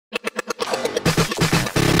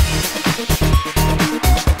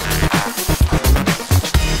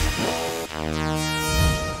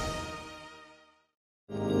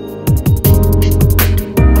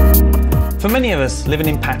many of us living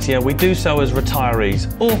in Pattaya, we do so as retirees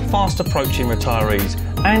or fast approaching retirees,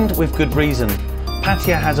 and with good reason.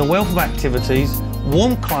 Pattaya has a wealth of activities,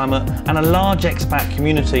 warm climate and a large expat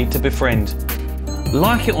community to befriend.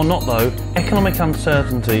 Like it or not though, economic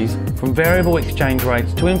uncertainties from variable exchange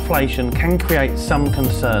rates to inflation can create some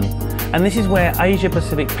concern, and this is where Asia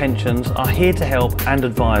Pacific Pensions are here to help and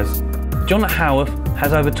advise. John Howarth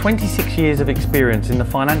has over 26 years of experience in the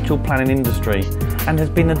financial planning industry and has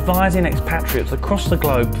been advising expatriates across the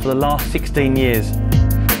globe for the last 16 years.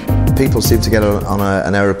 People seem to get on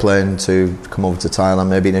an aeroplane to come over to Thailand,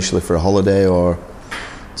 maybe initially for a holiday or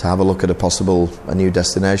to have a look at a new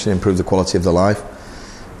destination, improve the quality of their life,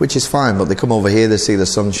 which is fine, but they come over here, they see the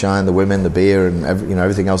sunshine, the women, the beer and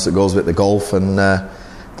everything else that goes with the golf, and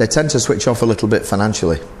they tend to switch off a little bit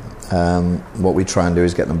financially. What we try and do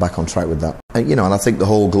is get them back on track with that. And I think the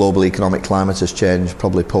whole global economic climate has changed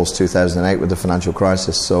probably post-2008 with the financial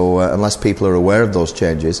crisis, so unless people are aware of those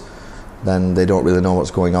changes, then they don't really know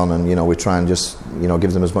what's going on, and we try and just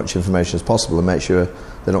give them as much information as possible and make sure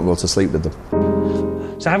they don't go to sleep with them.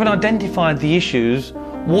 So having identified the issues,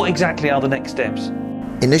 what exactly are the next steps?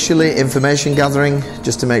 Initially, information gathering,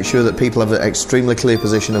 just to make sure that people have an extremely clear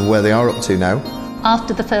position of where they are up to now.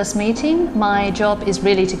 After the first meeting, my job is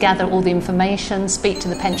really to gather all the information, speak to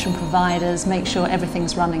the pension providers, make sure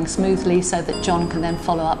everything's running smoothly so that John can then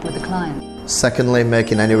follow up with the client. Secondly,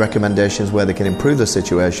 making any recommendations where they can improve the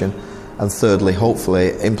situation, and thirdly,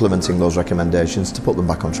 hopefully implementing those recommendations to put them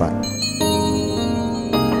back on track.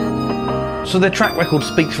 So their track record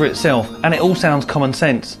speaks for itself, and it all sounds common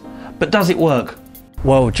sense. But does it work?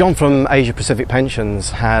 Well, John from Asia Pacific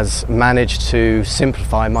Pensions has managed to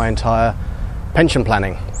simplify my entire pension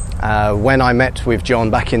planning. When I met with John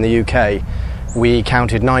back in the UK, we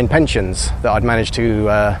counted 9 pensions that I'd managed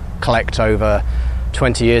to collect over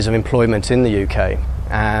 20 years of employment in the UK.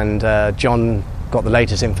 And John got the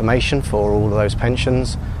latest information for all of those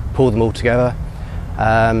pensions, pulled them all together,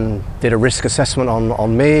 did a risk assessment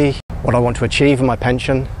on me, what I want to achieve in my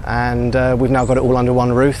pension, and we've now got it all under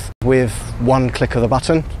one roof. With one click of the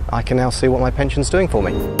button, I can now see what my pension's doing for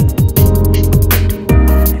me.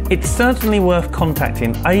 It's certainly worth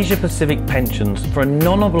contacting Asia Pacific Pensions for a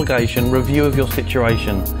non-obligation review of your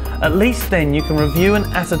situation. At least then you can review and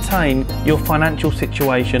ascertain your financial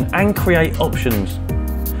situation and create options.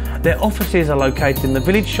 Their offices are located in the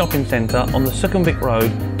Village Shopping Centre on the Sukhumvit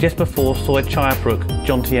Road, just before Soi Chayapruk,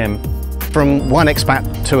 Jonty M. From one expat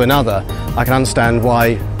to another, I can understand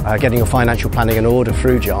why getting your financial planning in order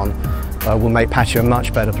through John will make Pattaya a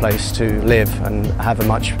much better place to live and have a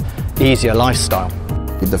much easier lifestyle.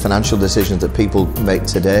 The financial decisions that people make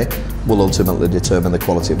today will ultimately determine the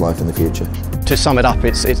quality of life in the future. To sum it up,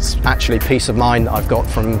 it's actually peace of mind that I've got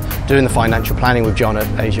from doing the financial planning with John at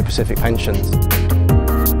Asia Pacific Pensions.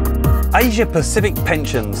 Asia Pacific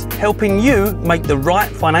Pensions, helping you make the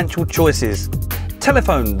right financial choices.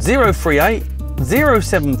 Telephone 038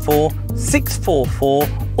 074 644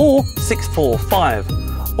 or 645,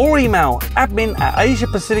 or email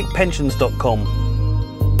admin@asiapacificpensions.com.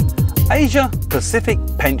 Asia Pacific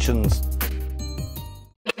Pensions.